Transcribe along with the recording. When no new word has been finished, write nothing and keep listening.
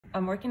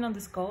I'm working on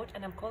this coat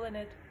and I'm calling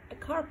it a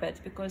carpet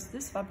because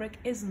this fabric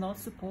is not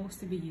supposed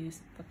to be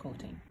used for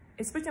coating.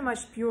 It's pretty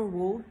much pure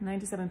wool,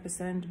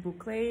 97%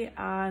 boucle,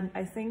 and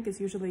I think it's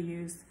usually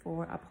used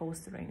for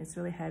upholstering. It's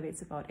really heavy,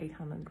 it's about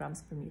 800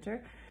 grams per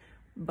meter.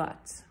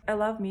 But I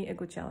love me a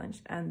good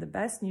challenge, and the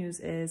best news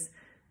is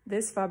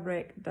this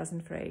fabric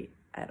doesn't fray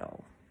at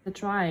all. After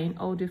trying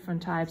all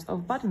different types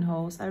of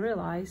buttonholes, I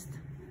realized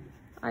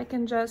I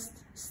can just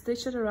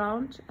stitch it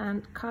around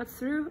and cut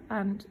through,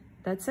 and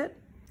that's it.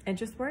 It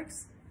just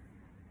works.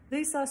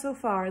 These are so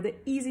far the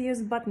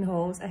easiest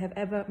buttonholes I have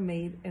ever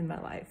made in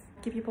my life.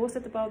 Keep you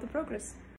posted about the progress.